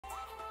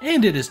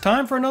And it is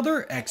time for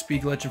another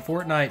XP Glitch in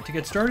Fortnite. To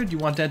get started, you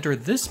want to enter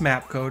this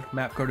map code.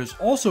 Map code is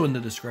also in the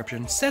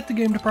description. Set the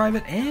game to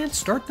private and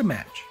start the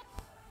match.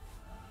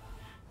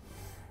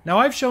 Now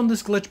I've shown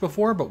this glitch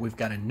before, but we've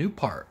got a new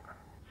part.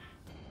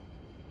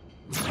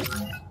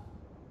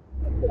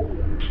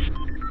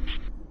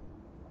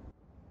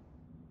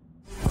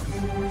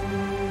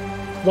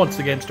 Once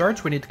the game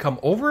starts, we need to come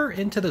over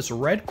into this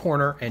red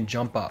corner and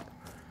jump up.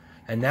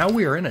 And now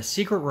we are in a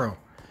secret room.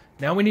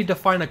 Now we need to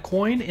find a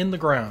coin in the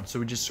ground, so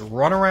we just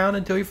run around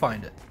until you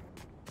find it.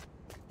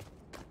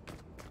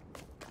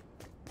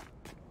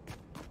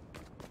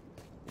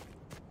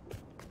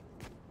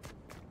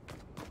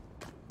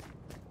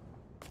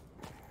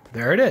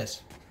 There it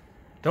is.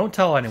 Don't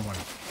tell anyone.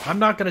 I'm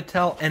not going to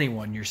tell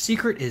anyone. Your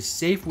secret is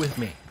safe with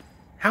me.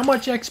 How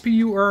much XP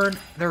you earn,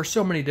 there are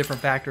so many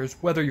different factors,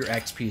 whether your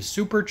XP is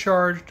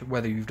supercharged,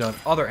 whether you've done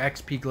other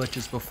XP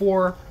glitches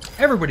before,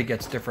 everybody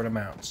gets different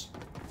amounts.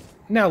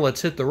 Now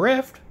let's hit the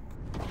rift.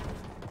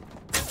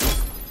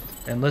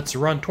 And let's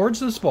run towards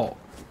this vault.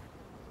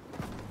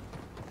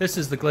 This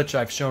is the glitch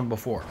I've shown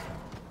before.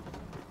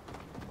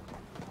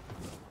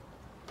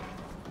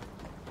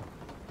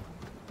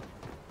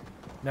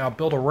 Now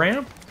build a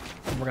ramp,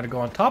 and we're going to go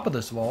on top of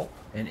this vault,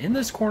 and in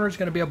this corner is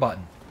going to be a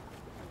button.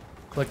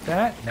 Click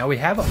that. Now we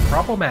have a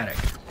problematic.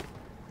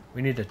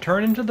 We need to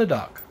turn into the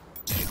duck.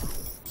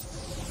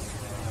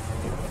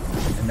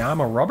 And now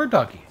I'm a rubber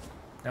ducky.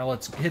 Now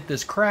let's hit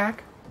this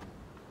crack.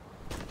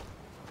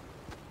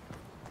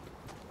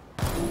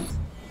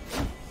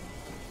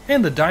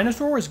 And the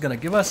dinosaur is going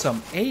to give us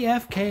some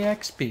AFK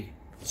XP.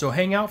 So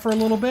hang out for a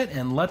little bit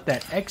and let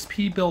that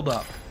XP build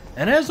up.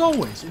 And as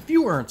always, if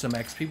you earned some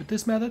XP with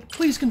this method,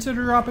 please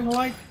consider dropping a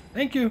like.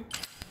 Thank you.